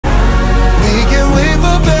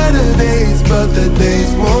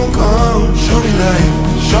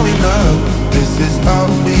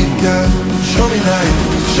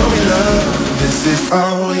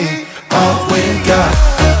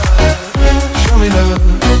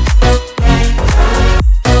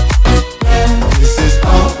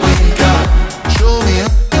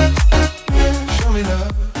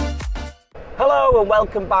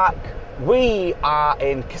welcome back. We are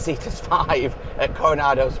in Casitas 5 at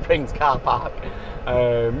Coronado Springs car park.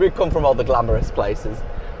 We've come from all the glamorous places.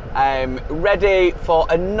 Ready for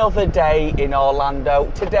another day in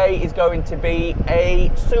Orlando. Today is going to be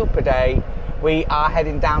a super day. We are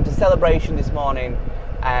heading down to Celebration this morning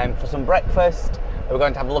for some breakfast. We're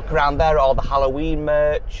going to have a look around there at all the Halloween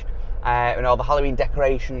merch and all the Halloween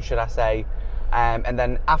decorations, should I say. And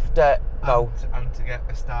then after... And to get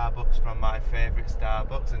a Starbucks from my favourite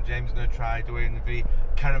Starbucks, and James is going to try doing the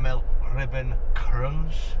caramel ribbon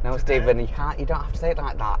crunch. No, today. Stephen, you don't have to say it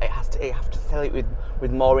like that. You have to say it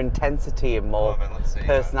with more intensity and more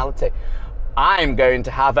personality. Right. I'm going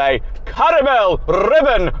to have a caramel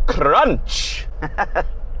ribbon crunch.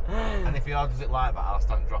 And if he orders it like that, I'll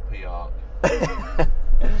stand drop of York.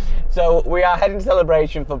 So we are heading to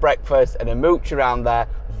Celebration for breakfast and a mooch around there.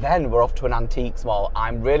 Then we're off to an antiques mall.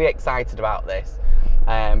 I'm really excited about this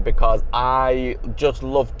because I just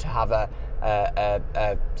love to have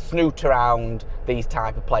a snoot around these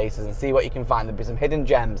type of places and see what you can find. There'll be some hidden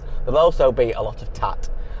gems. There'll also be a lot of tat,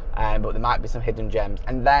 but there might be some hidden gems.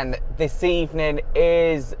 And then this evening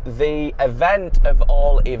is the event of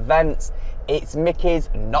all events. It's Mickey's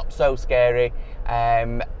Not So Scary,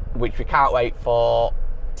 which we can't wait for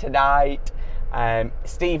tonight.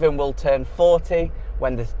 Stephen will turn 40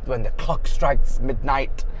 when the clock strikes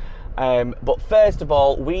midnight. But first of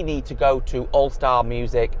all, we need to go to All Star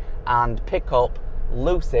Music and pick up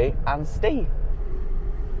Lucy and Steve.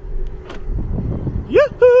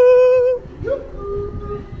 Yoo-hoo!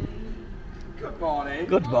 Yoo-hoo! Good morning.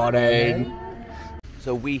 Good morning.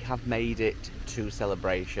 So we have made it to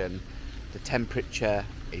Celebration. The temperature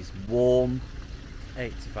is warm.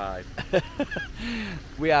 85.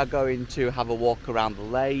 We are going to have a walk around the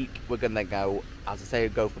lake. We're going to go, as I say,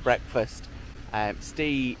 go for breakfast.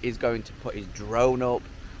 Steve is going to put his drone up,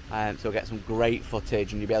 so we'll get some great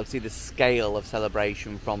footage and you'll be able to see the scale of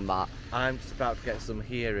Celebration from that. I'm just about to get some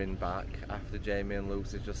hearing back after Jamie and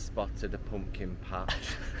Lucy just spotted a pumpkin patch.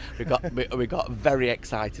 we got very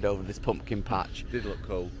excited over this pumpkin patch. Did look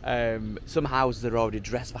cool. Some houses are already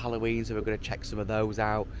dressed for Halloween, so we're going to check some of those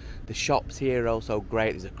out. The shops here are also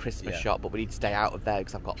great. There's a Christmas shop, but we need to stay out of there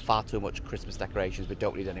because I've got far too much Christmas decorations we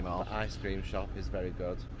don't need anymore. The ice cream shop is very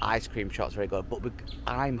good. Ice cream shop's very good, but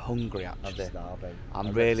I'm hungry actually. I'm starving.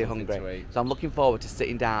 I'm really hungry. So I'm looking forward to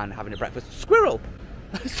sitting down and having a breakfast. Squirrel!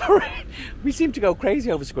 Sorry, we seem to go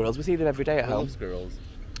crazy over squirrels. We see them every day at home. I love squirrels.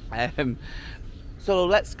 So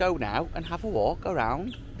let's go now and have a walk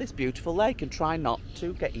around this beautiful lake and try not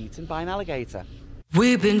to get eaten by an alligator.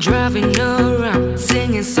 We've been driving around,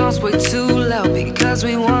 singing songs way too loud because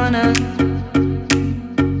we wanna.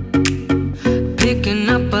 Picking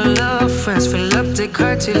up all our friends, fill up the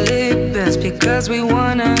car till it bends because we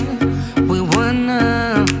wanna.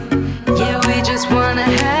 Yeah, we just wanna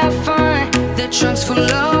have fun. The trunk's full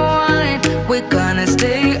of wine. We're gonna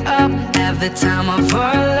stay up, have the time of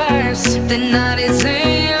our lives. The night is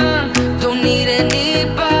young, don't need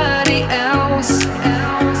anybody else.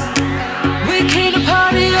 We came to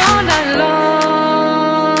party all night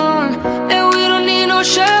long, and we don't need no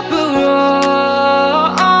chaperone.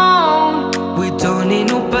 We don't need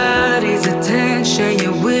nobody's attention,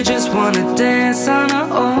 yeah, we just wanna dance on our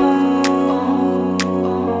own.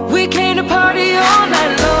 We came to party all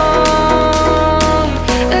night long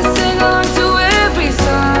and sing along to every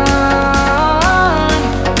song.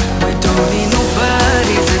 We don't need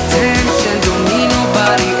nobody's attention, don't need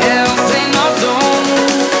nobody else in our zone.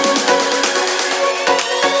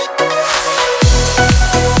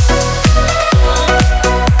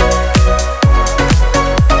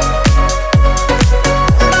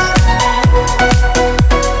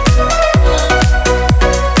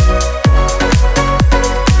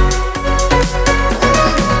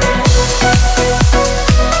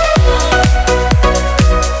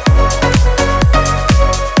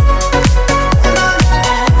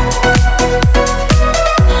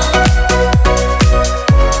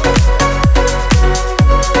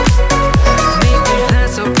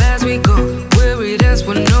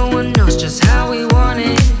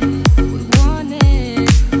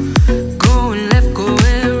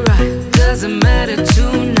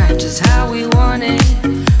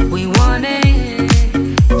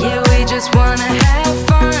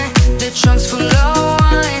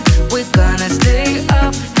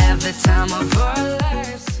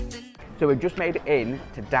 So we've just made it in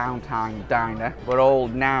to Downtown Diner. We're all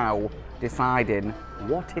now deciding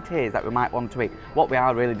what it is that we might want to eat. What we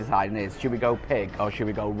are really deciding is, should we go pig or should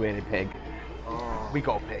we go really pig? We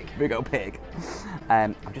go pig. We go pig.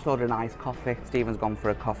 I've just ordered an iced coffee. Stephen's gone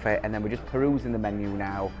for a coffee, and then we're just perusing the menu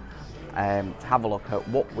now to have a look at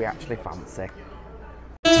what we actually fancy.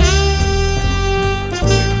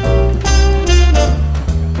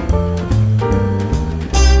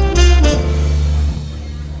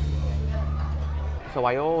 So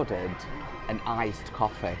I ordered an iced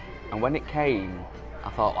coffee, and when it came, I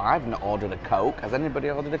thought, well, I've not ordered a Coke. Has anybody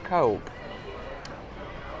ordered a Coke?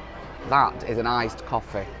 That is an iced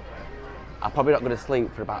coffee. I'm probably not going to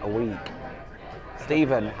sleep for about a week.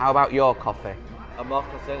 Stephen, how about your coffee? I'm more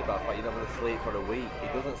concerned about the fact you're not going to sleep for a week. He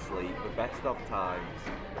doesn't sleep the best of times.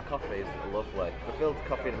 The coffee is lovely. The filtered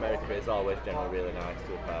coffee in America is always generally really nice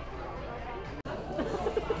to a pair.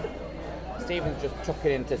 Stephen's just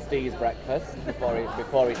chucking into Steve's breakfast before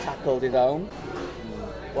he tackled his own.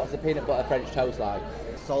 What's the peanut butter French toast like?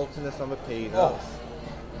 Saltiness on the peanuts,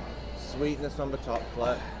 sweetness on the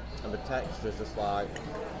chocolate, and the texture is just like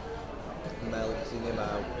melts in your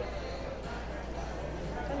mouth.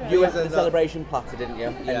 You went for the celebration platter, didn't you?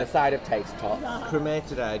 Yeah. And the side of taste top.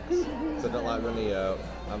 Cremated eggs, so I don't like runny yolk,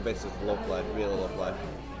 and this is lovely, really lovely.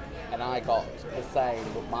 And I got the same,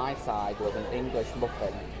 but my side was an English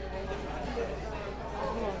muffin.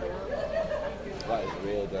 That is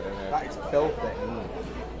really good, isn't it? That is filthy.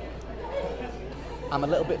 I'm a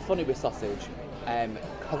little bit funny with sausage.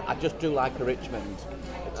 'Cause I just do like a Richmond.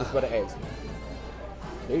 It's just what it is.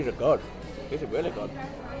 These are good. These are really good.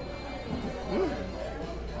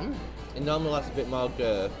 It normally has a bit more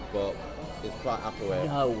girth, but it's quite happy with it.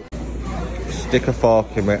 No. Stick a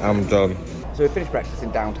fork in it, I'm done. So we finished breakfast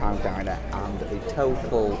in Downtown Diner, and the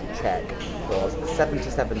total check was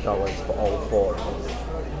 $77 for all 4 of us.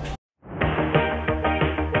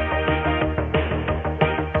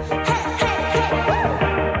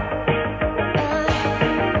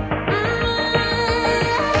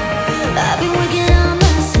 I've been working on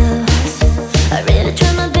myself. I really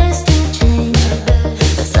try my best to change,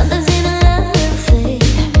 but something's in a love fade,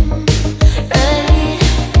 right?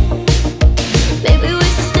 Maybe we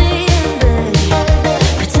should stay in bed,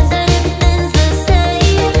 pretend that everything's the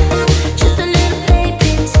same, just a little play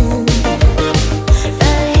pretend,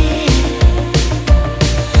 right?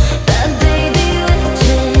 But baby, we're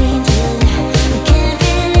changing, we can't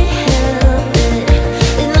really help it.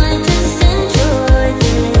 We might just enjoy it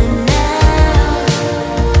now.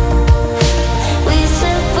 We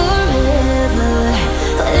said forever,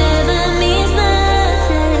 forever means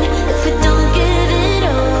nothing if we don't give it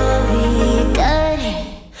all we got.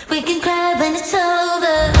 We can cry when it's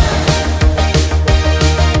over.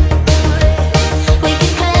 We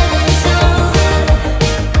can cry when it's over.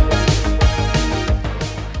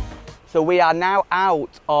 So we are now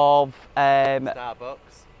out of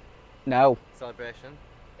Starbucks, no, celebration,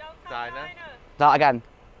 diner. that again.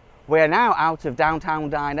 We are now out of Downtown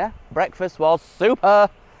Diner. Breakfast was super.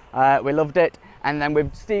 We loved it. And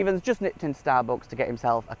then Stephen's just nipped in Starbucks to get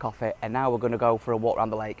himself a coffee, and now we're going to go for a walk around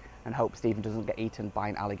the lake and hope Stephen doesn't get eaten by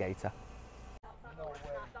an alligator.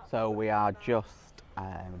 So we are just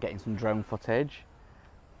getting some drone footage.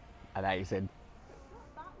 Amazing.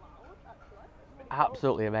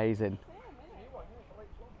 Absolutely amazing.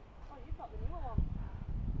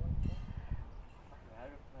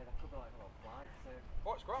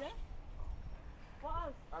 What's crossed? What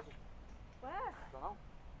else? Where? I don't know.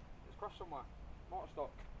 It's crossed somewhere. Motor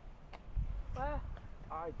stock. Where?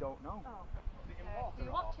 I don't know. Oh. Are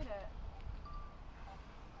you watching it?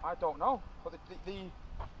 I don't know. But the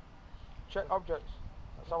check objects.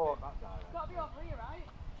 Let's have a look. It's got to be over here, right?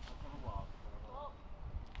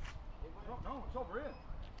 I don't know. It's over here. Is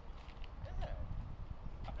it?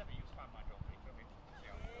 I've never used Find My Drone Picture. I mean, see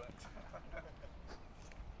how it works.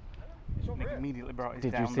 It's over Nick here. immediately brought his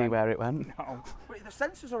Did down you see then. where it went? No. Wait, the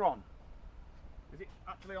sensors are on. Is it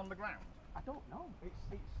actually on the ground? I don't know.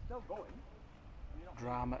 It's still going.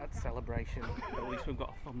 Drama at celebration. At least we've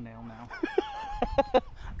got a thumbnail now.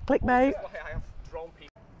 Clickbait. Why I have drone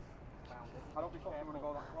people. I don't think I'm going to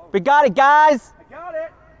go that close. We got it, guys. I got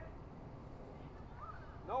it.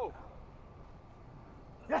 No.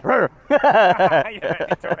 Yeah,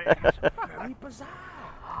 it's alright. Very bizarre.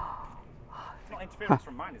 It's not interference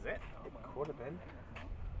from mine, is it? It could have been.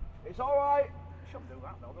 It's all right. Shouldn't do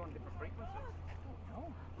that though. They're on different frequencies.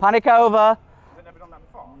 Panic over. Has it never done that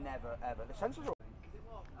before? Never ever. The sensors are.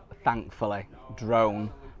 Thankfully,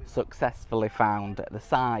 drone successfully found at the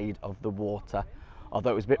side of the water,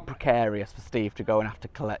 although it was a bit precarious for Steve to go and have to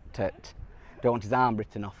collect it. Don't want his arm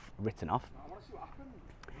written off. I want to see what happens.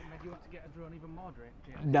 Maybe you want to get a drone even more, Drake?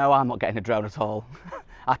 No, I'm not getting a drone at all.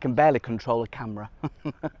 I can barely control a camera.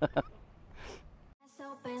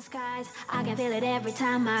 Open skies, I can feel it every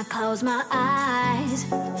time I close my eyes.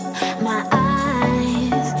 My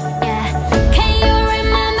eyes, yeah. Can you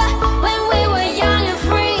remember when we were young and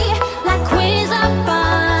free, like queens up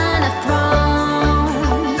on the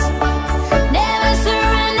thrones? Never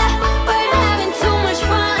surrender, we're having too much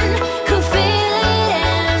fun. Could feel it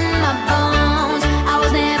in my bones. I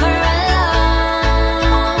was never alone.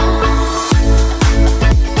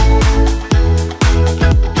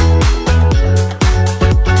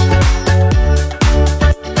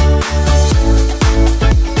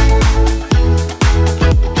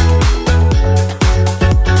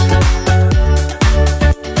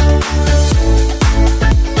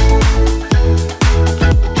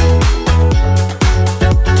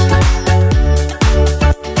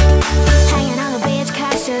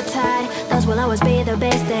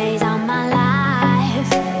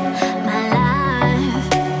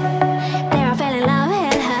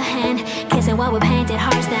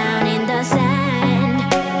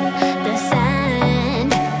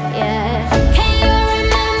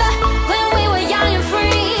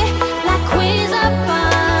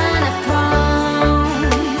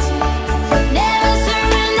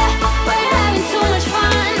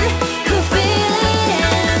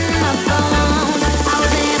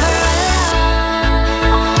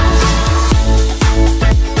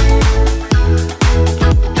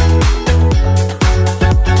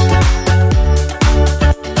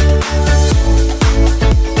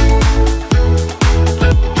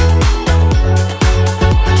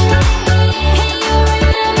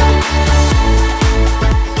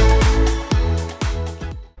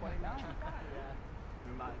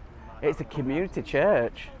 community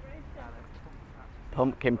church.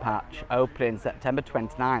 Pumpkin patch opening September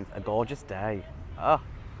 29th, a gorgeous day. Oh,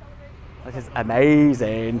 this is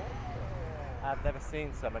amazing. I've never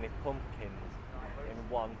seen so many pumpkins in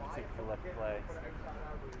one particular place.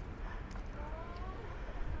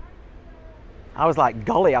 I was like,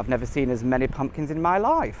 golly, I've never seen as many pumpkins in my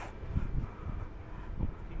life.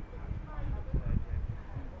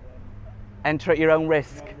 Enter at your own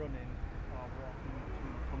risk.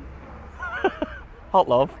 Hot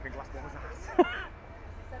love.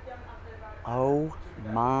 Oh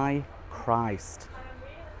my Christ.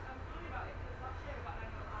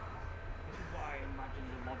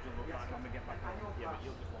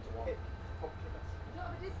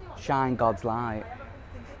 Shine God's light.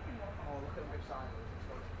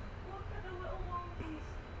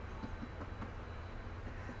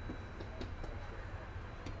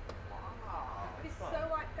 It's so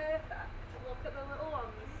like perfect. Look at the little ones.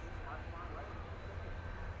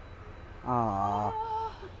 Ah,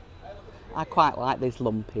 I quite like this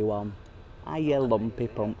lumpy one. Are you lumpy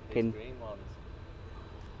pumpkin? Green ones.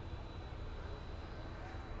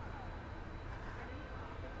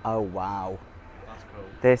 Oh wow, That's cool.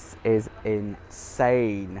 this is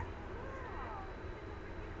insane.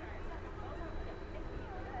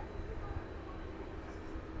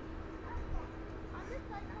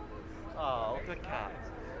 Oh, look at the cat.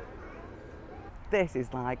 This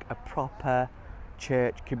is like a proper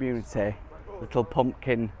church community, little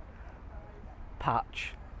pumpkin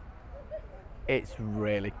patch. It's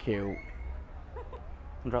really cute. I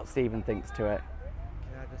wonder what Stephen thinks to it.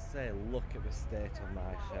 Can I just say, look at the state of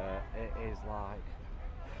my shirt. It is like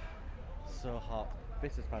so hot.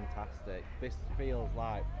 This is fantastic. This feels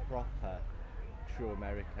like proper true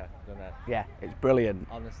America, doesn't it? Yeah, it's brilliant.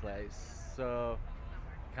 Honestly, it's so,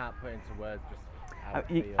 can't put into words just how it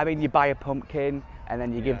feels. I mean, you buy a pumpkin and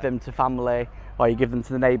then you give them to family or you give them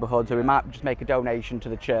to the neighbourhood, so we might just make a donation to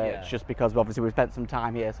the church just because obviously we've spent some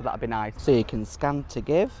time here, so that'd be nice. So you can scan to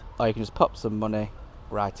give or you can just pop some money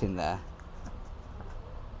right in there.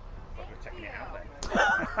 We're checking it out then.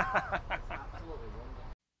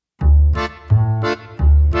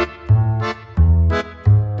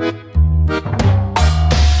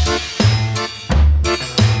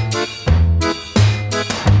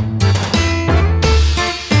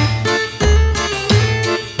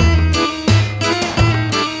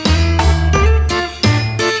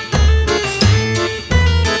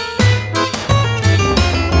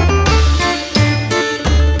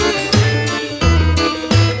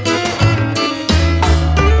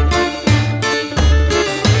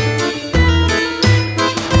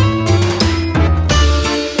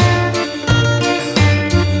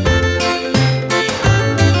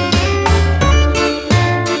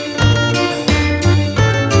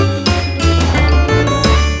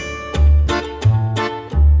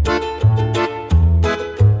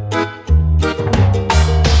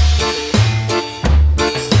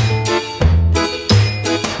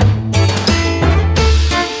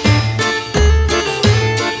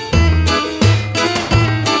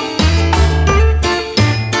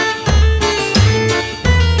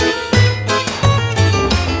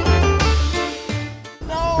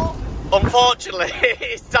 Unfortunately,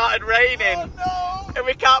 it started raining and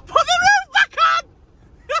we can't put the roof back on!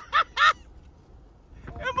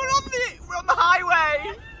 And we're on the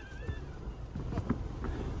highway!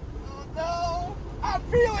 Oh no! I'm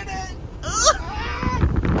feeling it!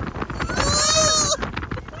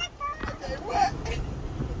 I'm wet.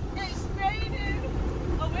 It's raining.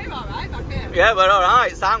 Oh, we're alright back here. Yeah, we're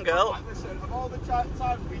alright, sound girl. Listen, of all the times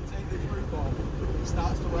we take this roof off, it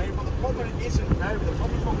starts to rain, but the problem isn't now, the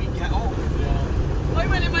problem is when we get off. I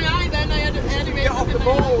went in my eye then, I had a Get off the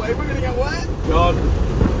motorway, we're going to get wet. God.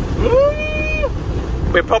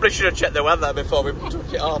 We probably should have checked the weather before we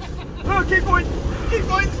took it off. No, keep going,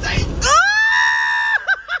 stay.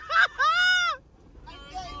 I'm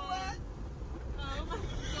getting wet. Oh my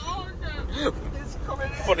god. It's coming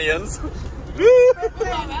in. Funny-uns.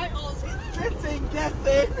 Alright, us. It's fitting, get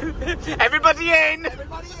in. Everybody in!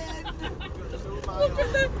 Everybody in. Look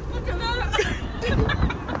at that. Look at that.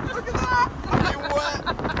 I'm getting wet.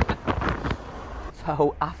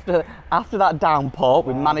 So after that downpour,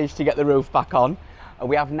 we managed to get the roof back on.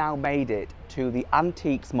 We have now made it to the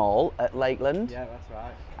Antiques Mall at Lakeland. Yeah, that's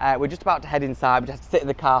right. We're just about to head inside. We just have to sit in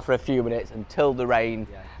the car for a few minutes until the rain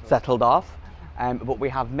settled off. But we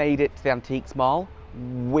have made it to the Antiques Mall.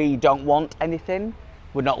 We don't want anything.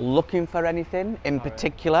 We're not looking for anything in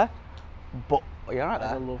particular. But you're right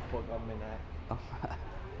There's there. a love bug on my neck.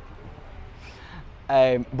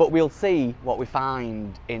 But we'll see what we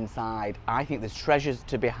find inside. I think there's treasures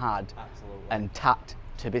to be had Absolutely. and tact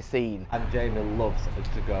to be seen. And Jamie loves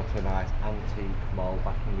to go to a nice antique mall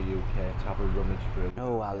back in the UK to have a rummage through.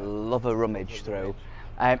 Oh, I love a rummage through.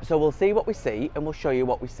 So we'll see what we see, and we'll show you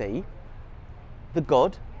what we see. The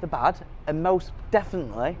good, the bad, and most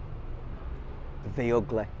definitely the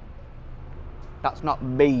ugly. That's not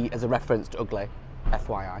me as a reference to ugly,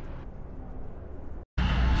 FYI.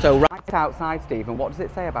 So right outside, Stephen, what does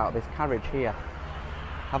it say about this carriage here?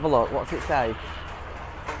 Have a look, what's it say?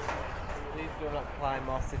 Please do not climb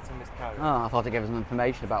or sit in this carriage. Oh, I thought it gave us some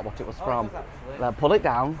information about what it was from. It does actually. Well, pull it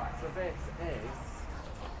down. So this is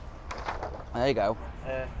There you go.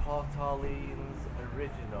 Port Orleans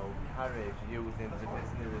original carriage used in the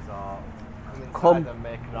Disney resort. Come inside and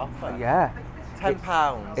make an offer. Yeah.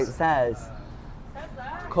 £10. It says,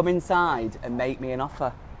 come inside and make me an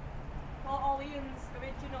offer. Port Orleans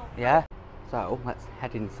original. Yeah. So let's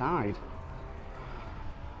head inside.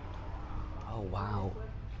 Oh wow.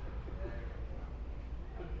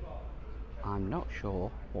 I'm not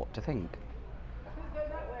sure what to think.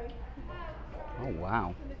 Oh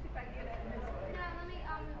wow.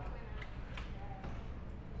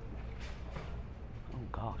 Oh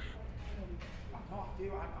gosh. I'm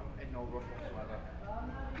in no rush whatsoever.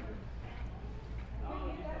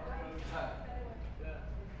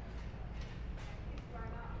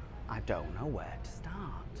 I don't know where to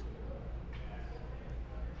start.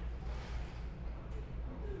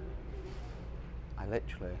 I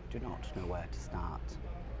literally do not know where to start.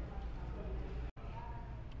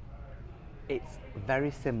 It's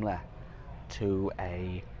very similar to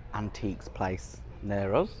a antiques place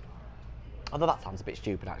near us. Although that sounds a bit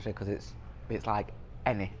stupid actually, because it's like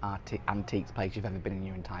any antiques place you've ever been in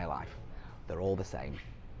your entire life. They're all the same.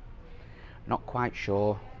 Not quite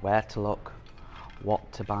sure where to look,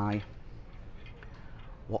 what to buy,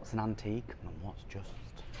 what's an antique and what's just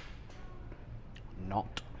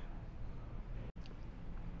not.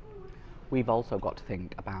 We've also got to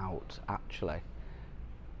think about, actually,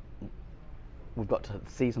 we've got to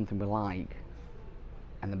see something we like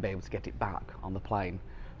and then be able to get it back on the plane.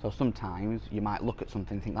 So sometimes you might look at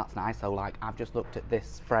something and think that's nice. So like I've just looked at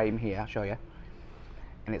this frame here, I'll show you,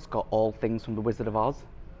 and it's got all things from the Wizard of Oz,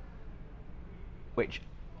 which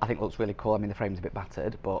I think looks really cool. I mean, the frame's a bit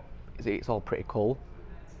battered, but it's all pretty cool.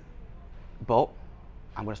 But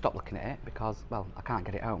I'm going to stop looking at it because, well, I can't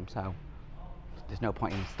get it home, so there's no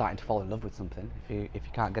point in starting to fall in love with something if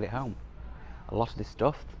you can't get it home. A lot of this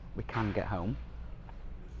stuff we can get home,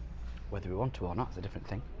 whether we want to or not is a different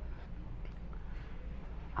thing.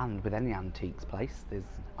 And with any antiques place, there's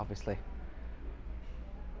obviously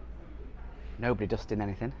nobody dusting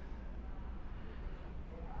anything.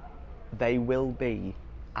 They will be,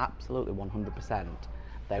 absolutely 100%,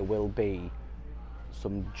 there will be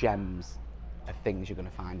some gems of things you're going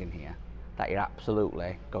to find in here that you're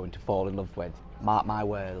absolutely going to fall in love with. Mark my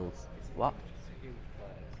words. What?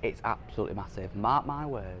 It's absolutely massive. Mark my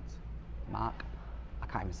words. Mark, I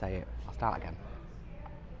can't even say it. I'll start again.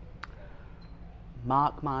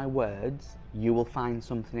 Mark my words, you will find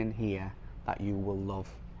something in here that you will love.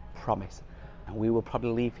 Promise. And we will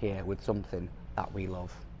probably leave here with something that we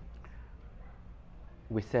love.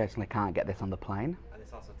 We certainly can't get this on the plane. And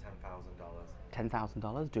it's also $10,000.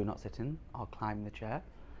 $10,000, do not sit in or climb in the chair.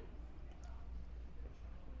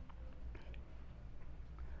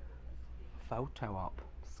 Photo op,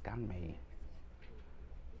 scan me.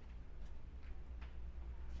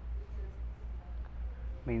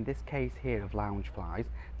 I mean, this case here of lounge flies.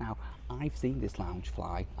 Now, I've seen this lounge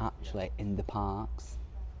fly actually in the parks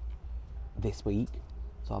this week,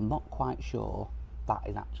 so I'm not quite sure that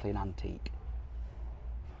is actually an antique.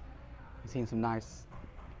 You've seen some nice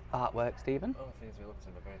artwork, Stephen? All the things we looked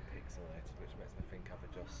at are very pixelated, which makes me think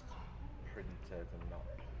I've just printed and not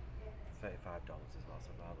 $35 as well,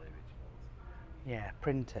 so they're the originals. Yeah,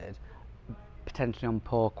 printed, potentially on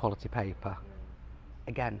poor quality paper.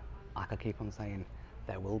 Again, like I keep on saying,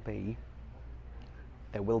 there will be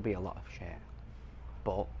a lot of shit,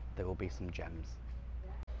 but there will be some gems.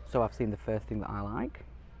 So I've seen the first thing that I like,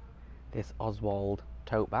 this Oswald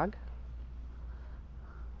tote bag,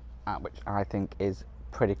 which I think is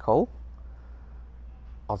pretty cool.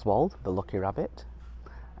 Oswald, the lucky rabbit,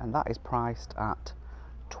 and that is priced at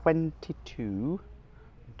 $22.99.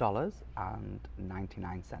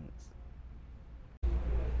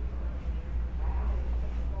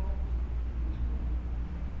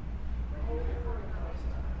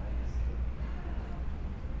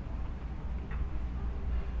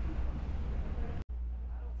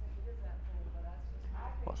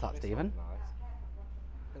 What's that, Stephen? Nice.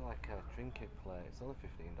 A bit like a trinket plate. It's only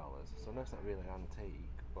 $15, so I know it's not really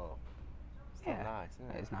antique, but it's still nice, isn't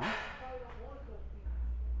it? It is nice.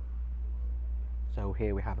 So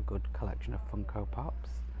here we have a good collection of Funko Pops.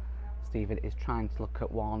 Stephen is trying to look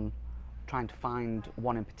at one, trying to find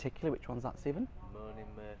one in particular. Which one's that, Stephen? Moaning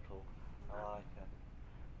Myrtle. I like her.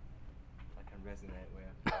 I can resonate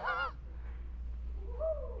with her.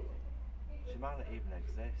 She might not even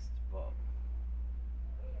exist, but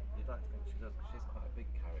you'd like to think she does because she's quite a big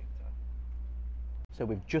character. So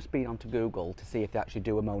we've just been onto Google to see if they actually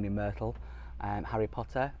do a Moaning Myrtle Harry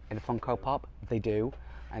Potter in a Funko Pop. They do,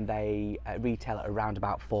 and they retail at around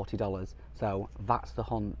about $40. So that's the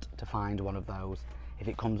hunt to find one of those. If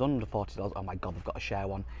it comes under $40, oh my God, we've got to share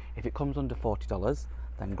one. If it comes under $40,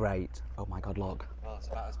 then great. Oh my God, look. Well, it's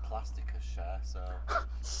about as plastic as Cher, so...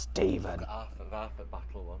 Stephen. Half at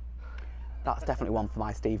Battle one. That's definitely one for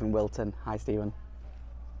my Stephen Wilton. Hi, Stephen.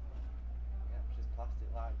 Yeah, she's plastic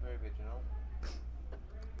like, very original.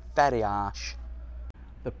 Very harsh.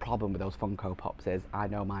 The problem with those Funko Pops is, I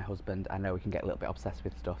know my husband, I know he can get a little bit obsessed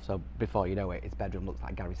with stuff, so before you know it, his bedroom looks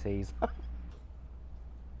like Gary C's.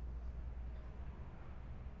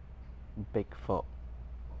 Bigfoot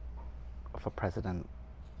for president.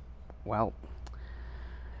 Well,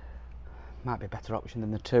 might be a better option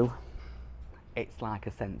than the two. It's like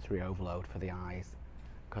a sensory overload for the eyes,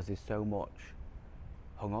 because there's so much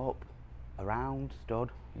hung up, around,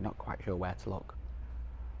 stood, you're not quite sure where to look.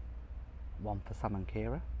 One for Sam and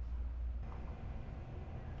Kira.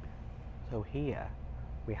 So here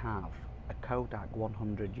we have a Kodak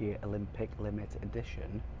 100-year Olympic limited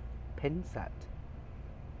edition pin set.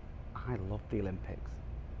 I love the Olympics.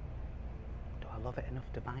 Do I love it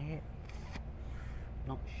enough to buy it?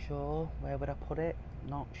 Not sure. Where would I put it?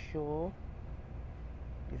 Not sure.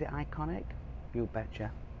 Is it iconic? You betcha.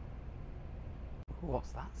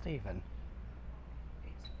 What's that, Stephen?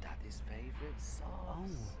 It's Daddy's favourite sauce. Oh,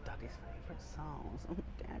 Daddy's favourite sauce. Oh,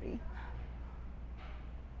 Daddy.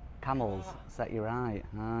 Camels, set you right.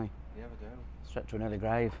 Aye. You ever do? Straight to an early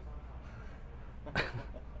grave.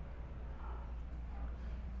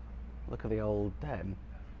 Look at the old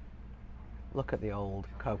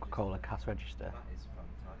Coca-Cola cash register. That is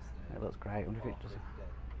fantastic. It looks great. I wonder if it does.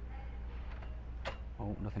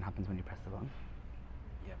 Oh, nothing happens when you press the button.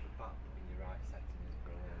 Yeah, but that in your right setting is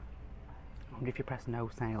brilliant. I wonder if you press no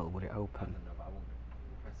sale, would it I open? don't know, but I won't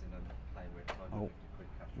be pressing and playing with Oh, 250 quid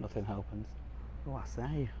cash. nothing opens. Oh, I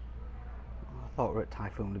say. Oh, I thought we were at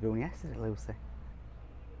Typhoon Lagoon yesterday, Lucy.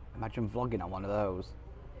 Imagine vlogging on one of those.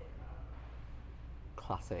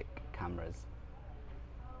 Classic cameras.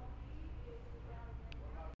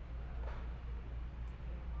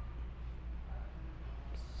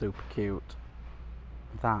 Super cute.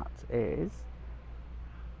 That is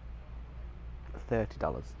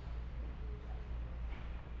 $30.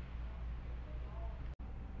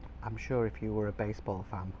 I'm sure if you were a baseball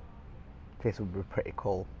fan, this would be pretty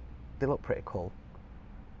cool. They look pretty cool.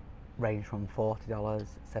 Range from $40,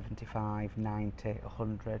 $75, $90,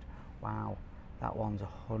 $100. Wow, that one's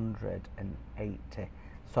 $180.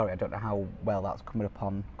 Sorry, I don't know how well that's coming up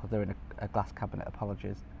on because they're in a glass cabinet.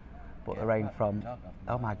 Apologies, but the range from,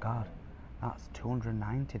 oh my God, that's $290.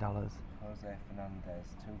 Jose Fernandez,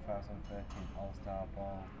 2013 All-Star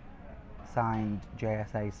Ball. Signed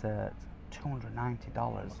JSA cert, $290.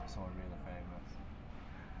 Someone really famous.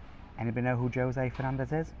 Anybody know who Jose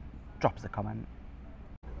Fernandez is? Drop us a comment.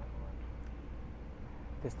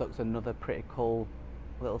 This looks another pretty cool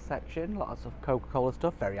little section. Lots of Coca-Cola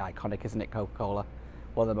stuff. Very iconic, isn't it, Coca-Cola?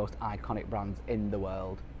 One of the most iconic brands in the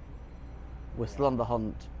world. We're still on the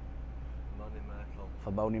hunt Moaning Myrtle.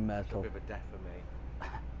 for Moaning Myrtle. It's a bit of a death for me.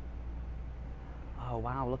 Oh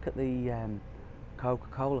wow, look at the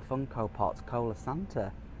Coca-Cola Funko Pops, Cola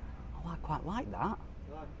Santa. Oh, I quite like that.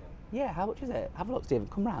 You like it? Yeah, how much is it? Have a look, Stephen.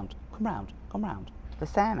 Come round, come round, come round. The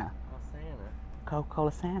Santa. Oh, Santa.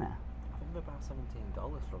 Coca-Cola Santa. I think they're about $17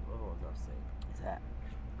 from other ones I've seen. Is it?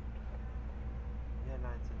 Yeah,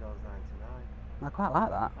 $19.99. I quite like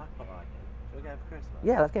that. I quite like it. Shall we get it for Christmas?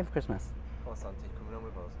 Yeah, let's get it for Christmas. Or Santa coming on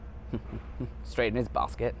with us. Straight in his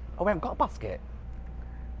basket. Oh, we haven't got a basket.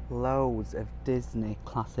 Loads of Disney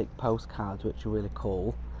classic postcards, which are really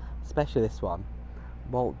cool. Especially this one.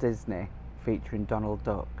 Walt Disney featuring Donald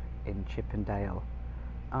Duck in Chip and Dale.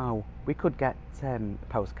 Oh, we could get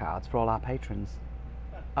postcards for all our patrons.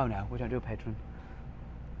 Oh no, we don't do a patron.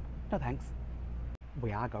 No thanks.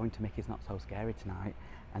 We are going to Mickey's Not So Scary tonight,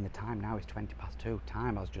 and the time now is 2:20.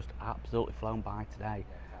 Time has just absolutely flown by today.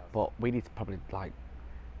 But we need to probably like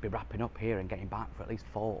be wrapping up here and getting back for at least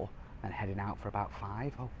 4 and heading out for about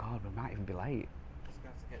 5. Oh God, we might even be late. Just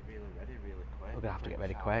have to get really ready really quick. We're gonna have to get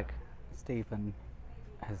ready quick. Stephen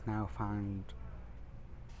has now found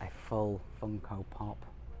a full Funko Pop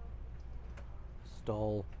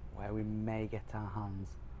stall where we may get our hands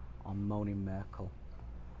on Moaning Myrtle.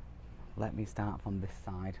 Let me start from this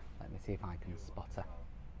side. Let me see if I can spot her.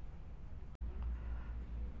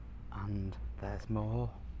 And there's more.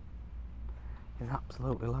 There's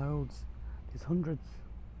absolutely loads. There's hundreds.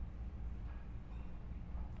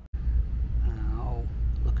 Oh,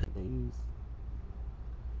 look at these.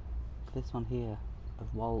 This one here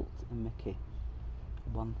of Walt and Mickey,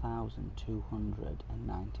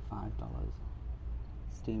 $1,295.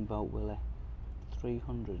 Steamboat Willie,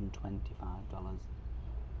 $325.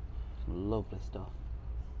 Some lovely stuff.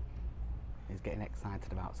 He's getting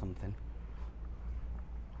excited about something.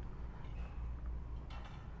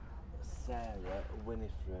 Sarah,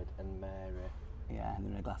 Winifred and Mary. Yeah, and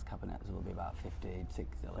then the glass cabinets will be about $50,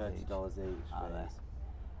 $60 each. $30 each. Are they?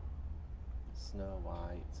 Snow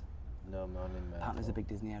White, no Moaning Myrtle. Apparently there's a big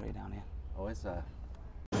Disney area down here. Oh, is there?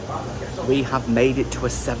 We have made it to a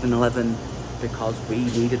 7-Eleven because we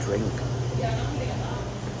need a drink.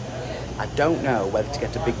 I don't know whether to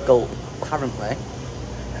get a big gulp. Apparently,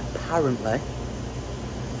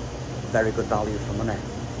 very good value for money.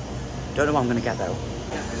 Don't know what I'm going to get though.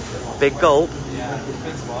 Big gulp? Yeah,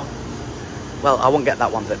 big one. Well, I won't get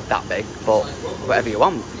that one that big, but whatever you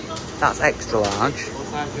want. That's extra large. What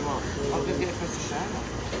size do you want? I'll give you a first to share.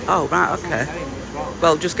 Oh, right, okay.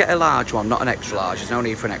 Well, just get a large one, not an extra large. There's no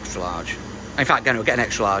need for an extra large. In fact, no, get an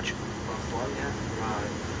extra large.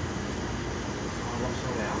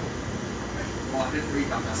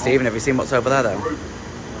 Stephen, have you seen what's over there though?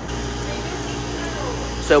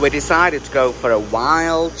 So we decided to go for a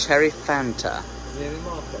wild cherry Fanta. Is there any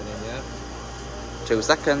more putting in, yeah? 2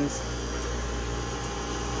 seconds.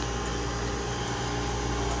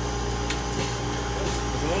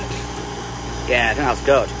 Yeah, I think that's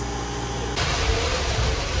good.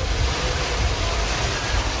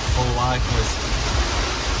 Full wipers.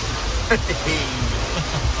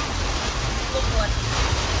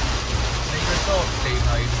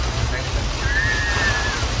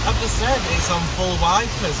 I've just said it's on full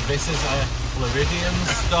wipers. This is a Floridian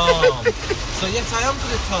storm. So yes, I am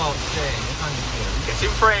going to talk, Jane. Thank you. Get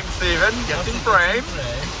in frame, Stephen. Get in frame.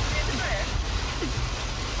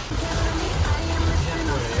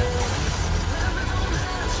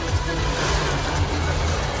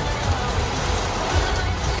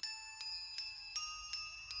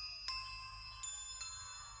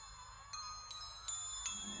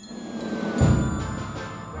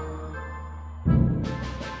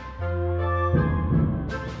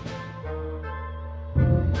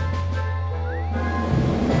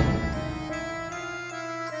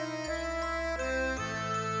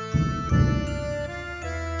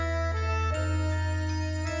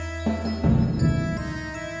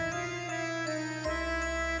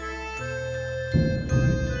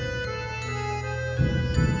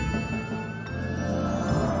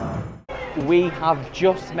 We have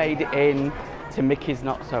just made it in to Mickey's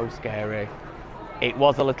Not So Scary. It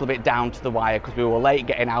was a little bit down to the wire because we were late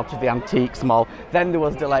getting out of the Antiques Mall. Then there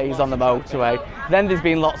was delays on the motorway. Then there's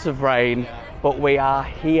been lots of rain, but we are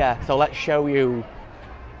here. So let's show you.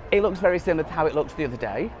 It looks very similar to how it looked the other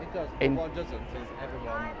day. It does, but what doesn't is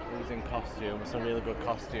everyone who's in costumes, some really good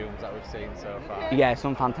costumes that we've seen so far. Yeah,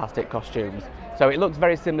 some fantastic costumes. So it looks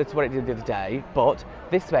very similar to what it did the other day, but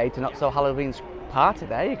this way to Not So Halloween's party.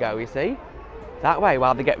 There you go, you see? That way,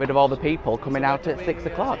 while they get rid of all the people coming out at 6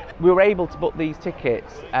 o'clock. We were able to book these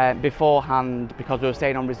tickets beforehand because we were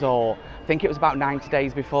staying on resort. I think it was about 90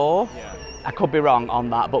 days before. Yeah. I could be wrong on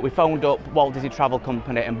that, but we phoned up Walt Disney Travel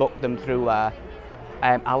Company and booked them through there.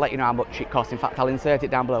 I'll let you know how much it costs. In fact, I'll insert it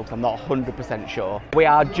down below because I'm not 100% sure. We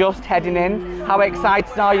are just heading in. How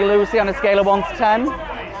excited are you, Lucy, on a scale of 1 to 10?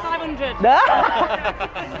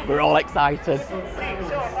 500. We're all excited.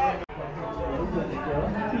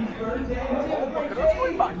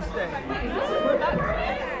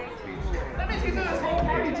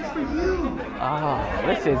 Oh,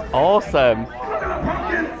 this is awesome. We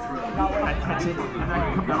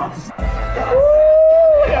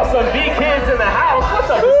got some B-Kids in the house.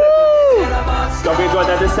 What's up, Descendants? Gonna be enjoying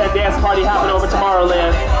that Descent dance party happening over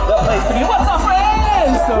Tomorrowland. The place to be. What's up,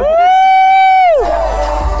 friends?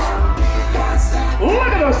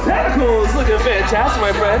 Look at those tentacles. Looking fantastic,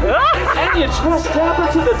 my friend. And you dressed dapper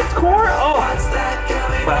to the core. Oh,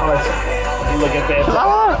 my heart. Look at this.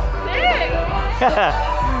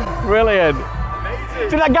 Brilliant.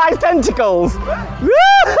 See that guy's tentacles?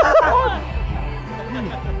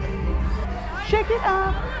 Shake it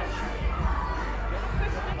up.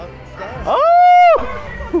 Oh!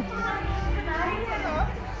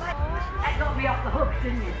 That got me off the hook,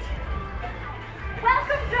 didn't it?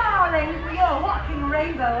 Welcome, darling. You're watching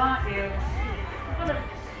Rainbow, aren't you? Full of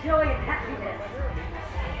joy and happiness.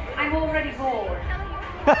 I'm already bored.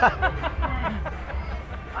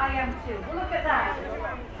 I am too. Well, look at that.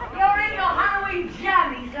 You're in your Halloween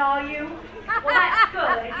jammies, are you? Well, that's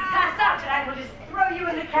good. If you pass out tonight, we'll just throw you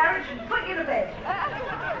in the carriage and put you to bed.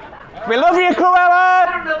 We love you, I Cruella!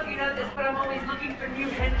 don't know if you know this, but I'm always looking for new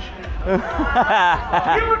henchmen.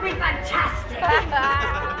 You would be fantastic.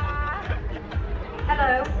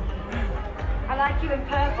 Hello. I like you in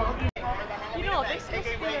purple. You know, this must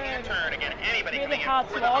be really hard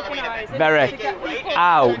to organise. Very to get people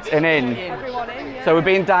out and in. everyone in, yeah. So we're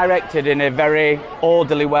being directed in a very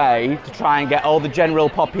orderly way to try and get all the general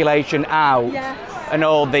population out Yes. and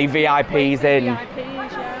all the VIPs in,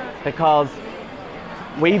 VIPs, yeah. because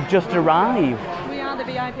we've just arrived. We are the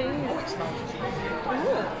VIPs.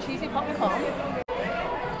 Ooh, cheesy popcorn.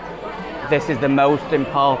 This is the most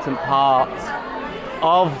important part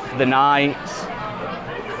of the night,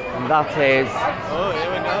 and that is... Oh,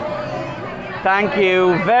 here we go. Thank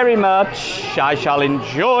you very much. I shall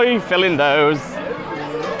enjoy filling those.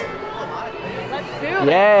 Let's do this.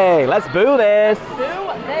 Yay, let's boo this. Do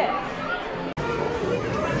this.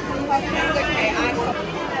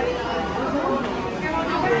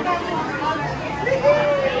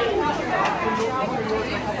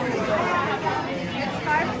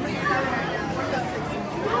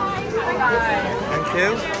 Thank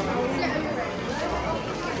you.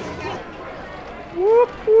 Whoop,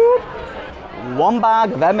 whoop. One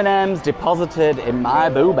bag of M&M's deposited in my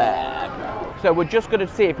boo bag. So we're just going to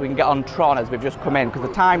see if we can get on Tron as we've just come in, because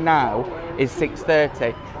the time now is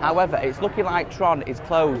 6:30. However, it's looking like Tron is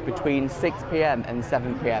closed between 6 p.m. and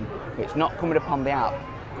 7 p.m. It's not coming up on the app,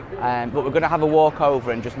 but we're going to have a walk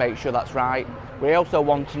over and just make sure that's right. We also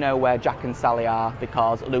want to know where Jack and Sally are,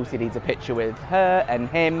 because Lucy needs a picture with her and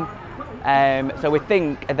him. So we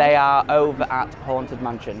think they are over at Haunted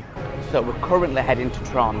Mansion. So we're currently heading to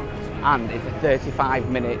Tron, and it's a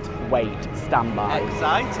 35-minute wait standby.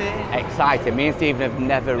 Exciting. Exciting. Me and Stephen have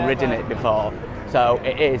never ridden it before, so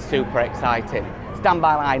it is super exciting.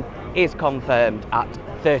 Standby line is confirmed at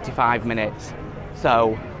 35 minutes.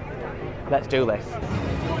 So let's do this.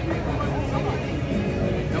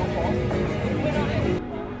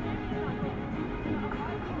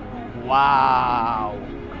 Wow.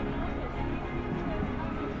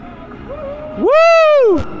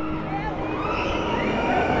 Woo!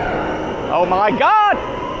 Oh my God!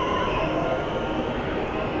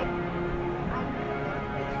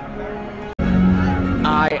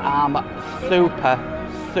 I am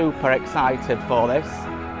super excited for this.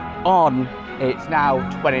 It's now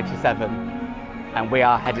 20 to 7 and we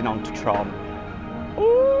are heading on to Tron.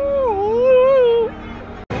 Ooh.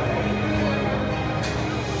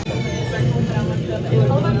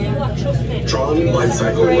 Tron Light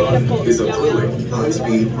Cycle Run is a thrilling,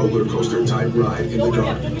 high-speed roller coaster type ride in the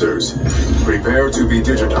dark. Prepare to be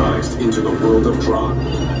digitized into the world of Tron.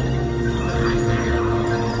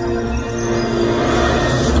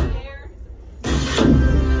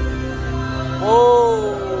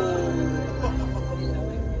 Whoa!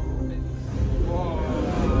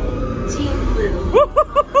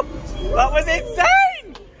 That was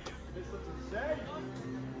insane!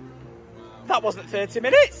 That wasn't 30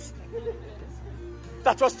 minutes.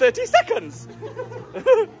 That was 30 seconds.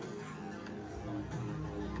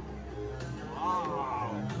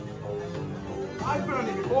 Wow. I've been on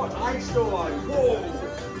it before. I still like, whoa.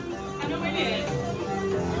 I know it is.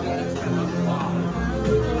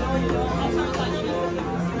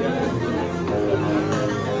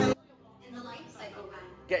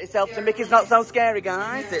 Get yourself to Mickey's Not So Scary,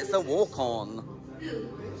 guys. It's a walk-on. Who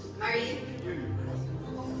are you?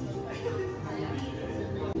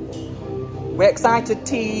 We're excited,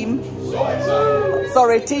 team.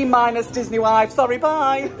 Sorry, team minus Disney wife. Sorry,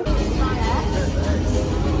 bye.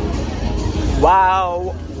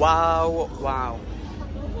 Wow, wow, wow.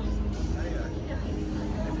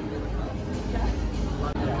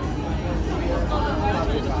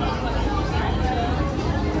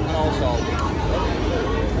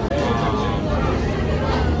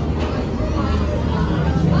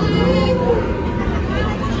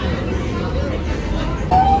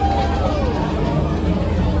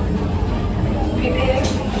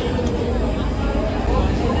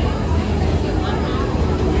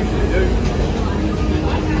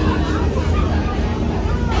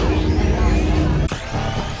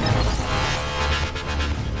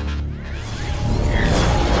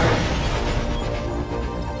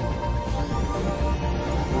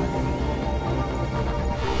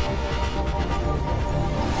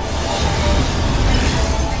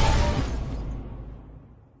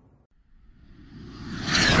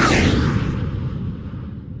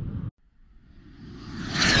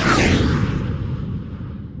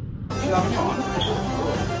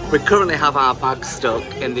 We currently have our bag stuck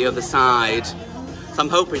in the other side, so I'm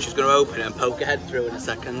hoping she's going to open it and poke her head through in a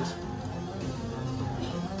second.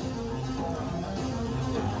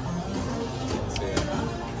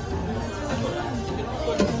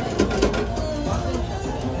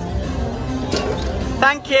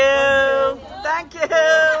 Thank you! Thank you!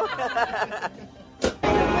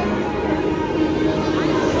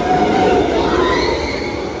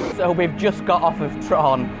 So we've just got off of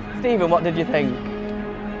Tron. Stephen, what did you think?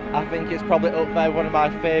 I think it's probably up there, one of my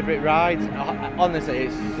favourite rides. Honestly,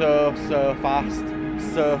 it's so fast,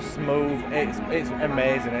 so smooth. It's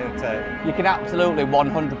amazing, isn't it? You can absolutely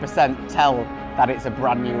 100% tell that it's a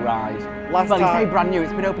brand new ride. Well, you say brand new,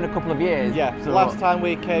 it's been open a couple of years. Yeah, so last time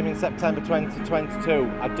we came in September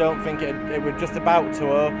 2022, I don't think it was just about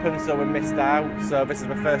to open, so we missed out. So this is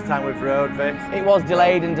the first time we've rode this. It was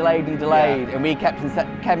delayed and delayed and delayed, and we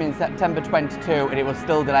came in September 22 and it was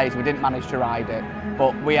still delayed, so we didn't manage to ride it.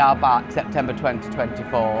 But we are back September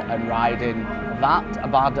 2024 and riding that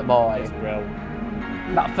bad boy. It's brilliant.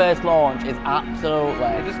 That first launch is absolutely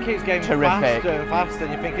it just keeps getting terrific. Faster and faster,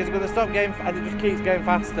 and you think, is it going to stop getting, and it just keeps getting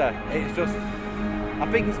faster. It's just, I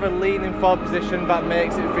think it's the leaning forward position that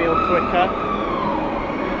makes it feel quicker.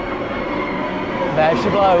 There she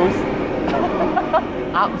blows.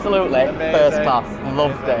 Absolutely, amazing. First class,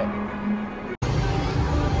 loved it.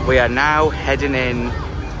 We are now heading in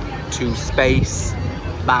to Space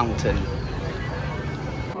Mountain.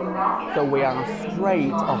 So we are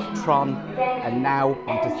straight off Tron and now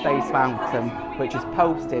onto Space Mountain, which is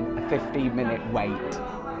posted a 15-minute wait.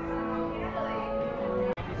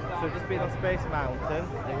 So just been on Space Mountain,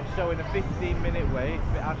 it was showing a 15-minute wait,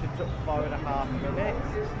 but it actually took 4.5 minutes.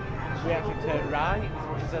 We actually turned right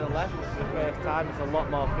instead of left, which is the first time. It's a lot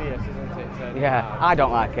more fierce, isn't it? Turning right. I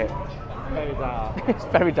don't like it. It's very dark. It's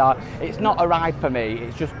very dark. It's not a ride for me.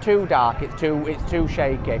 It's just too dark. It's too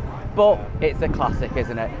shaky. But it's a classic,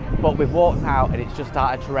 isn't it? But we've walked out and it's just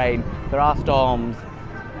started to rain. There are storms.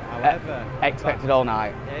 However, expected all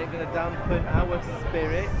night. It ain't going to dampen our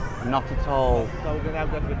spirits. Not at all. So we're going to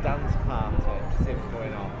have to go to a dance party to see what's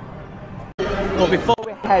going on. But before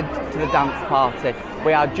we head to the dance party,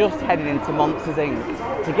 we are just heading into Monsters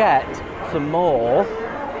Inc. to get some more,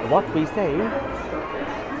 what we say,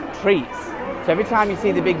 treats. So every time you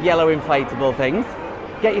see the big yellow inflatable things,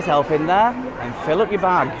 get yourself in there and fill up your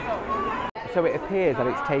bag. So it appears that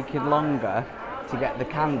it's taking longer to get the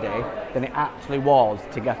candy than it actually was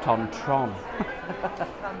to get on Tron.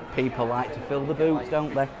 People like to fill the boots,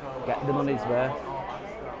 don't they? Get the money's worth.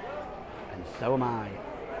 And so am I.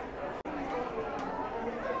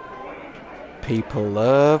 People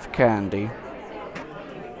love candy.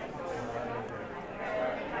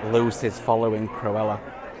 Lucy's following Cruella.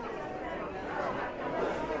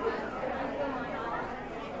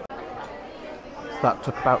 So that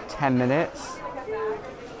took about 10 minutes.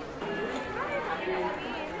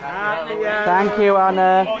 Thank you,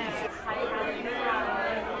 Anna.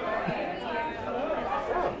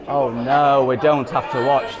 Oh no, we don't have to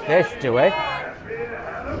watch this, do we?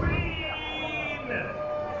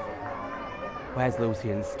 Where's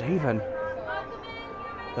Lucy and Stephen?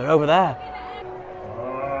 They're over there.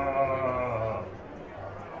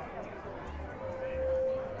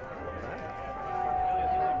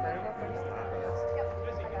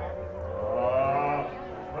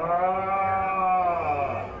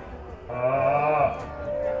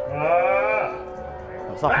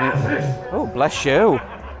 What's happening? Oh, bless you.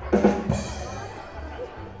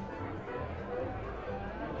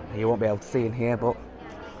 You won't be able to see in here, but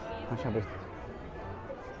I shall be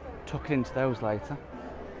tucking into those later.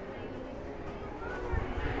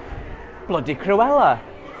 Bloody Cruella!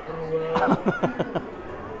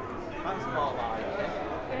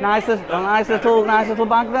 nice little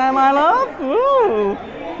bag there, my love. Ooh.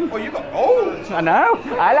 Oh, you got old. I know.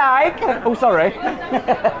 I like. Oh, sorry.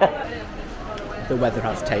 The weather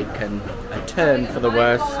has taken a turn for the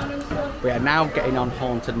worst. We are now getting on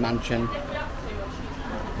Haunted Mansion.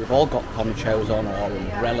 We've all got ponchos on or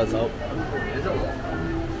umbrellas up.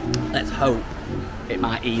 Let's hope it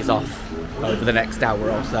might ease off over the next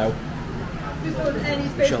hour or so.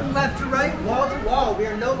 From left to right, wall to wall. We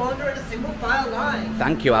are no longer in a single file line.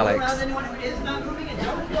 Thank you, Alex. Around anyone who is not moving and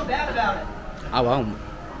don't feel bad about it. I won't.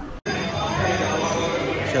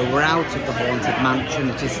 So we're out of the Haunted Mansion.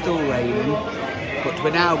 It is still raining, but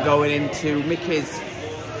we're now going into Mickey's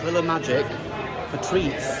Thriller Magic for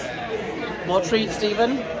treats. More treats,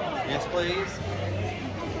 Stephen? Yes, please.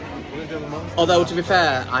 Although, to be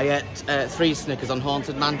fair, I ate 3 Snickers on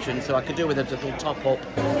Haunted Mansion, so I could do with a little top-up.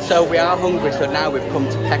 So we are hungry, so now we've come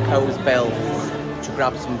to Pecco's Bills to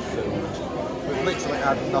grab some food. I've literally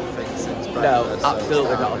had nothing since breakfast. No,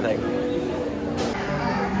 absolutely not a thing.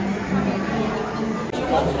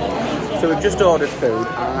 So we've just ordered food.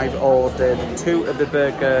 I've ordered 2 of the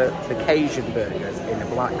Cajun burgers in a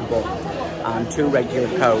black bun and 2 regular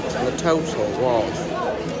Cokes, and the total was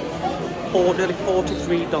nearly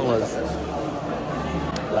 $43.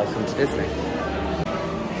 Welcome to Disney.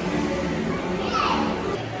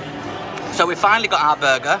 So we finally got our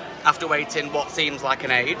burger after waiting what seems like an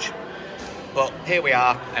age. But here we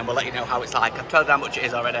are, and we'll let you know how it's like. I've told you how much it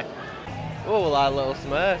is already. Oh, like little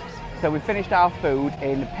Smurfs. So we finished our food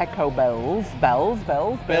in Peco Bills.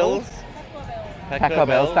 Peco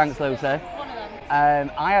Bills, thanks Lucy. I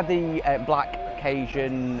had the black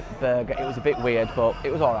Cajun burger. It was a bit weird, but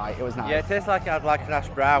it was alright, it was nice. Yeah, it tastes like it had like an hash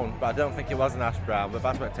brown, but I don't think it was an hash brown, but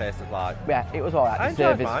that's what it tasted like. Yeah, it was alright. The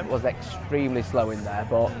service mine. was extremely slow in there,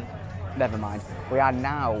 but never mind. We are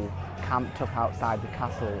now camped up outside the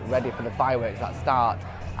castle, ready for the fireworks that start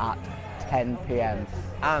at 10 p.m.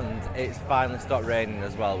 And it's finally stopped raining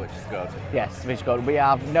as well, which is good. Yes, which is good. We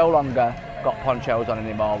have no longer got ponchos on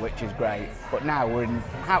anymore, which is great. But now we're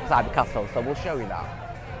outside the castle, so we'll show you that.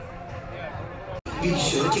 Be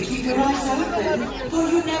sure to keep your eyes open, for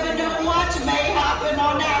you never know what may happen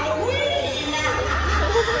on Halloween.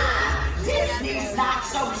 Disney's Not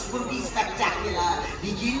So Spooky Spectacular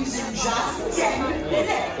begins in just 10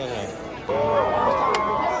 minutes.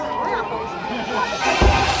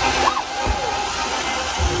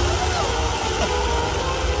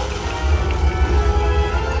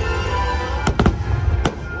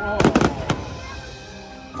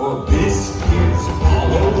 For this is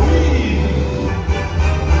Halloween!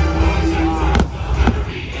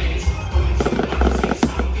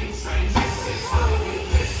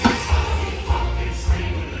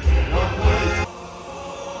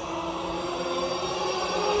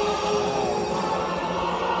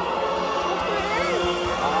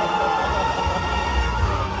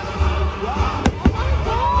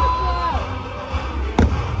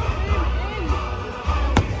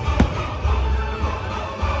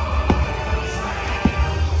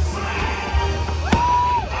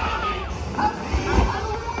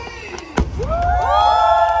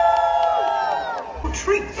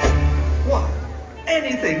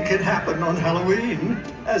 Anything can happen on Halloween,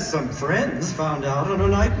 as some friends found out on a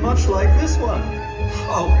night much like this one.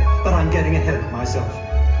 Oh, but I'm getting ahead of myself.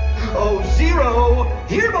 Oh, Zero!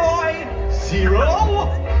 Here, boy! Zero!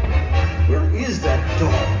 Where is that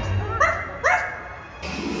dog?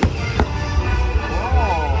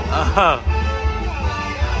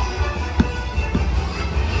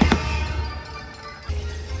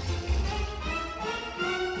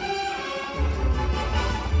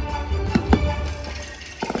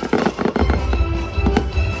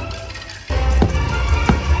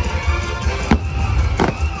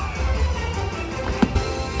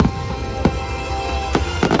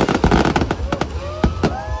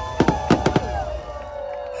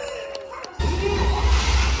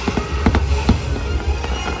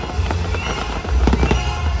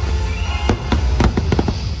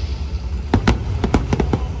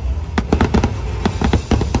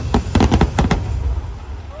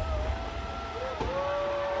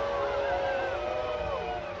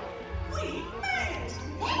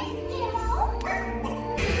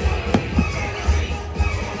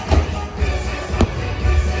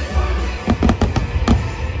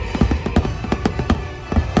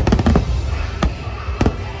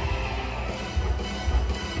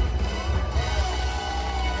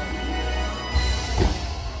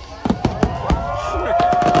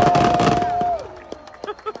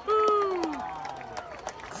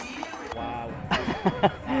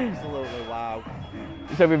 Absolutely wow.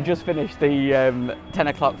 So we've just finished the 10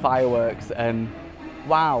 o'clock fireworks and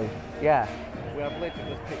wow, yeah. We have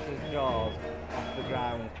literally just picked his jaws off the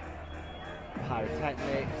ground.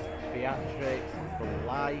 Pyrotechnics, theatrics, the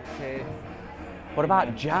lighting. What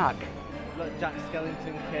about Jack? Look, Jack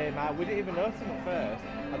Skellington came out. We didn't even notice him at first.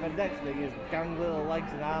 And then next thing, his gang little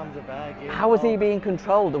legs and arms are begging. How was he being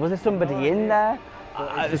controlled? Was there somebody in there?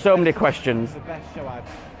 There's so many questions. It's the best show I've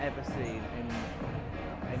ever seen in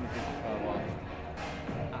anything I've watched.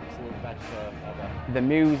 Absolute best show ever. The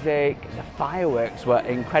music, the fireworks were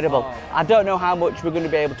incredible. Oh. I don't know how much we're going to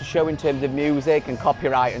be able to show in terms of music and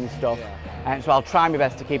copyright and stuff. Yeah. And so I'll try my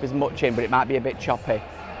best to keep as much in, but it might be a bit choppy,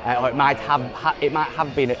 or it might have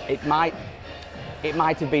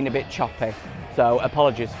been a bit choppy. So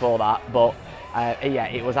apologies for that, but yeah,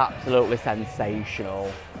 it was absolutely sensational.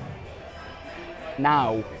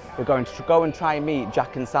 Now we're going to go and try and meet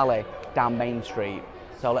Jack and Sally down Main Street.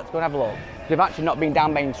 So let's go and have a look. They've actually not been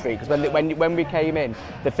down Main Street, because when we came in,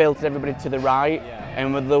 they filtered everybody to the right,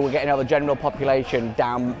 and they were getting all the general population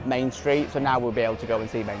down Main Street, so now we'll be able to go and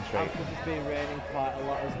see Main Street. Because it's been raining quite a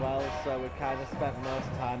lot as well, so we've kind of spent most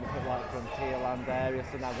time up at like Frontierland area,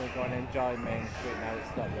 so now we're going to enjoy Main Street now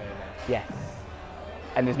it's not raining. Yes.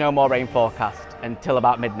 And there's no more rain forecast until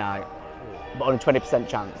about midnight, but only 20%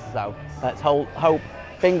 chance, so let's hope,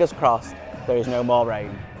 fingers crossed, there is no more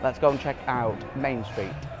rain. Let's go and check out Main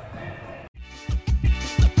Street.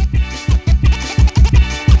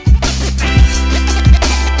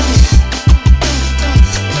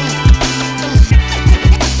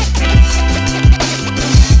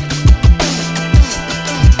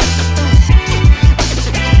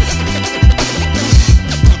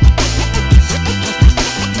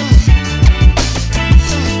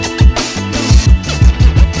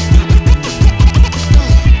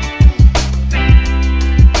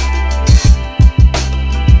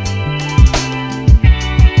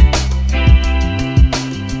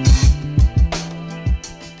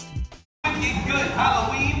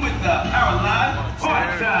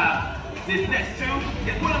 This next tune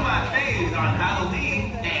is one of my faves on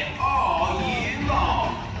Halloween and all year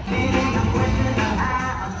long. It ain't a question of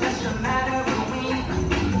how, just a matter of when.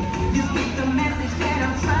 You get the message that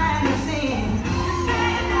I'm trying to send.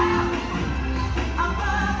 Stand up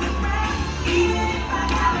above the ground, even if I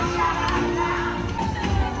gotta shout out loud.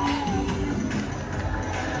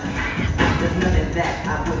 There's nothing that I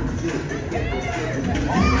wouldn't do if it was given to me.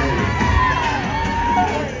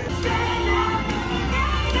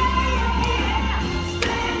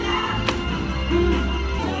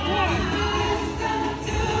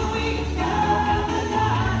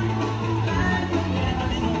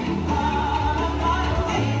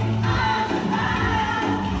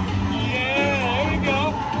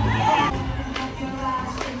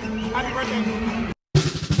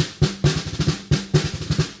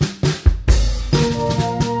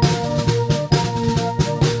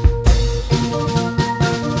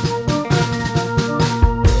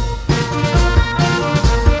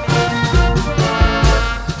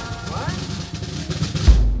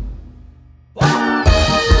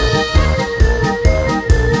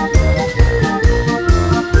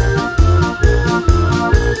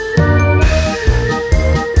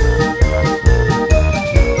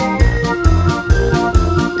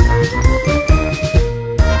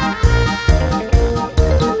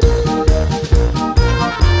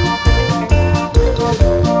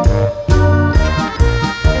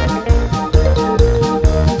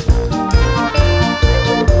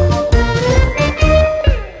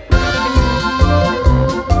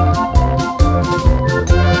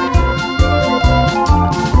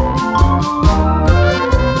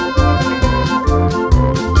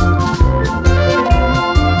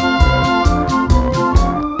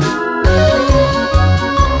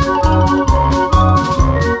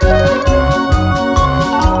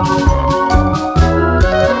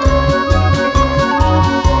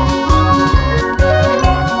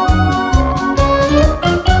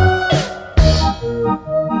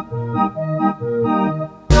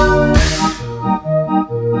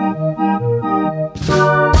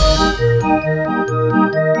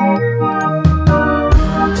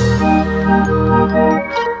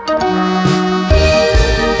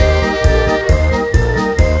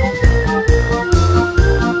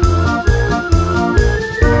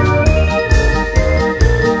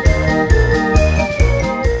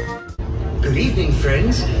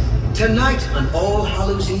 Tonight on All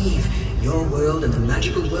Hallows Eve, your world and the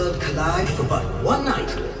magical world collide for but one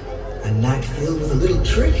night. A night filled with a little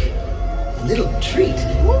trick, a little treat,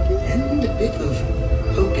 and a bit of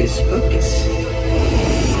hocus pocus.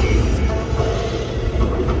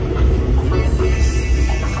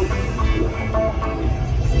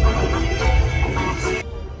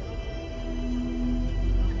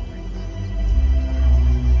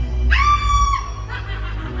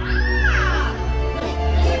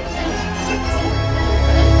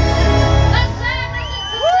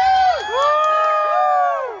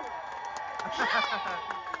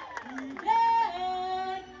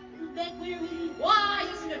 Why,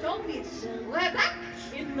 isn't it obvious? We're back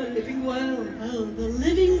in the living world. Oh, the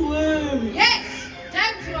living world. Yes,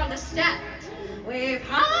 don't you understand? We've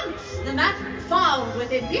harnessed the magic found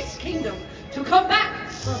within this kingdom to come back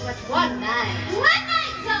for but one night. One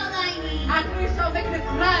night's all I need. And we're so making a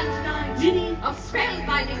grand night of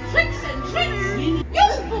spellbinding tricks and treats. You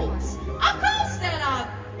fools, of course there are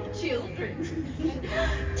children.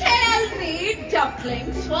 Tell me,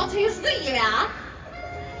 ducklings, what is the year?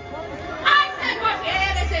 I said, what year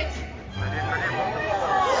is it?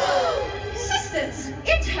 Sisters,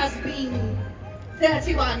 it has been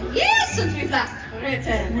 31 years since we've last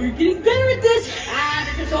written. We're getting better at this. And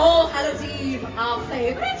it is All Hallows Eve, our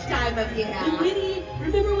favourite time of year. And Winnie,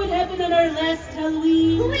 remember what happened on our last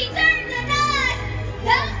Halloween? We turned the night.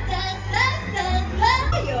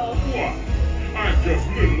 I'm just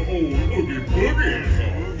little old Oogie Boogie.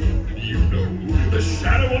 You know, the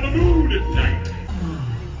shadow on the moon at night.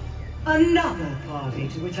 Another party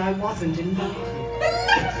to which I wasn't invited.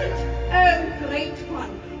 Oh, great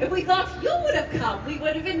one. If we thought you would have come, we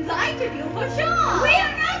would have invited you for sure. We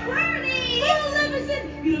are not worthy. Oh,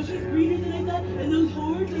 listen. You know, she's greener than I thought, and those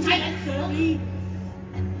horns are like Sally.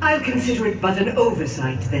 I'll consider it but an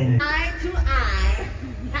oversight then. Eye to eye.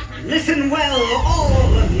 Listen well,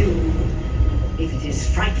 all of you. If it is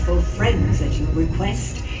frightful friends that you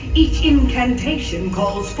request, each incantation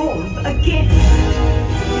calls forth a guest.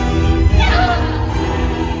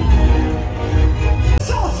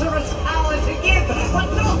 Sorcerous power to give, but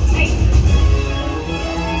not take.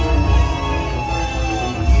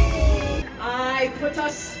 I put a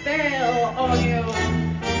spell on you.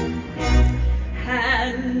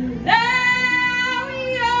 And now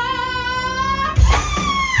you're...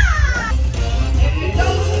 If you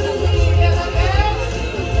don't believe in the ghost,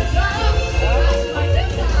 the dark, that's my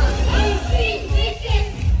sister. I see this.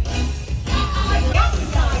 I got the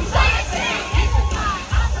sign. It's a sign.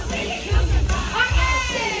 I'm the biggest human. I am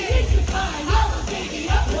it's a sign. I'm the biggest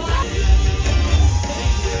human.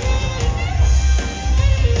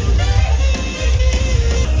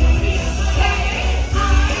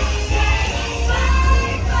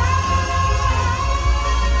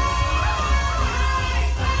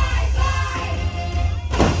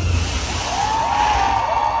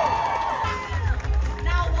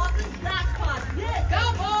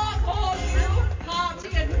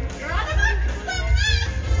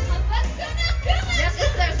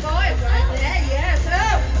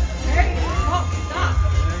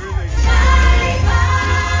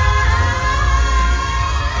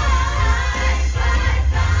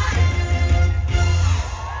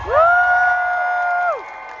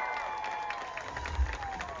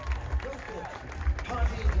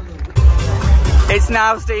 It's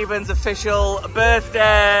now Stephen's official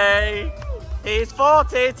birthday. He's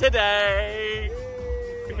 40 today.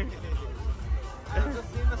 I've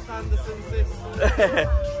just seen the Sanderson sisters.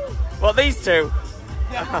 What, these two?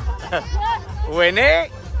 Winnie?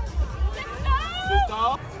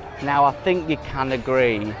 Now I think you can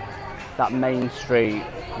agree that Main Street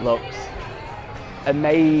looks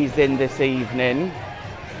amazing this evening.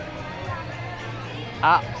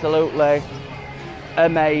 Absolutely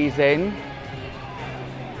amazing.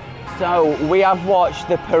 So we have watched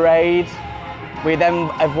the parade, we then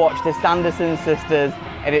have watched the Sanderson sisters,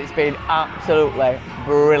 and it's been absolutely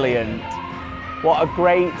brilliant. What a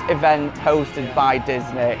great event hosted by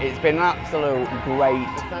Disney. It's been an absolute great.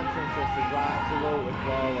 The Sanderson sisters were absolutely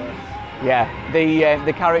flawless. Yeah,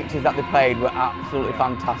 the characters that they played were absolutely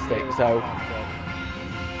fantastic. So.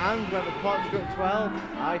 And when the clock struck 12,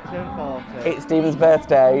 I turned 40. It's Stephen's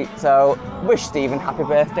birthday, so wish Stephen happy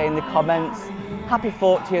birthday in the comments. Happy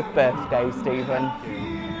 40th birthday, Stephen.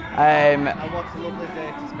 And what a lovely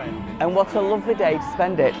day to spend it. And what a lovely day to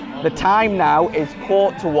spend it. The time now is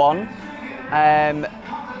 1:45.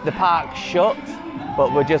 The park's shut,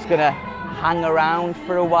 but we're just gonna hang around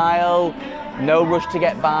for a while. No rush to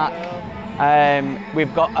get back.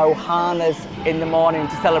 We've got Ohana's in the morning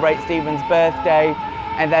to celebrate Stephen's birthday.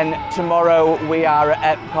 And then tomorrow we are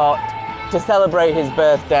at Epcot to celebrate his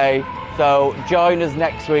birthday. So join us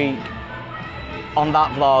next week on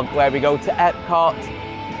that vlog where we go to Epcot,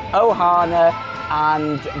 Ohana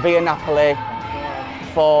and Via Napoli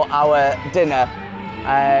for our dinner.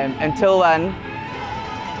 Until then,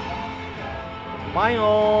 bye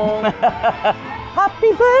all.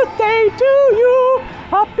 Happy birthday to you.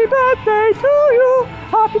 Happy birthday to you.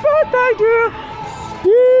 Happy birthday dear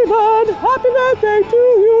Stephen. Happy birthday to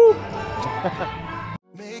you.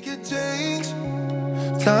 Make a change.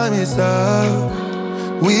 Time is up.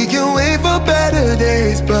 We can wait for better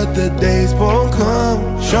days, but the days won't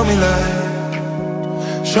come. Show me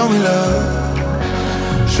light, show me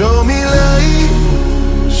love. Show me light,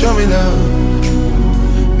 show me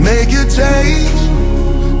love. Make a change,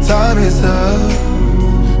 time is up.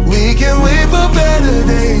 We can wait for better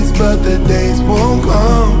days, but the days won't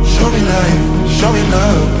come. Show me light, show me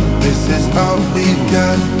love. This is all we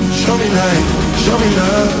got. Show me light, show me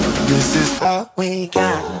love. This is all we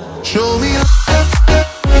got. Show me love.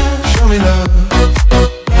 Show me love.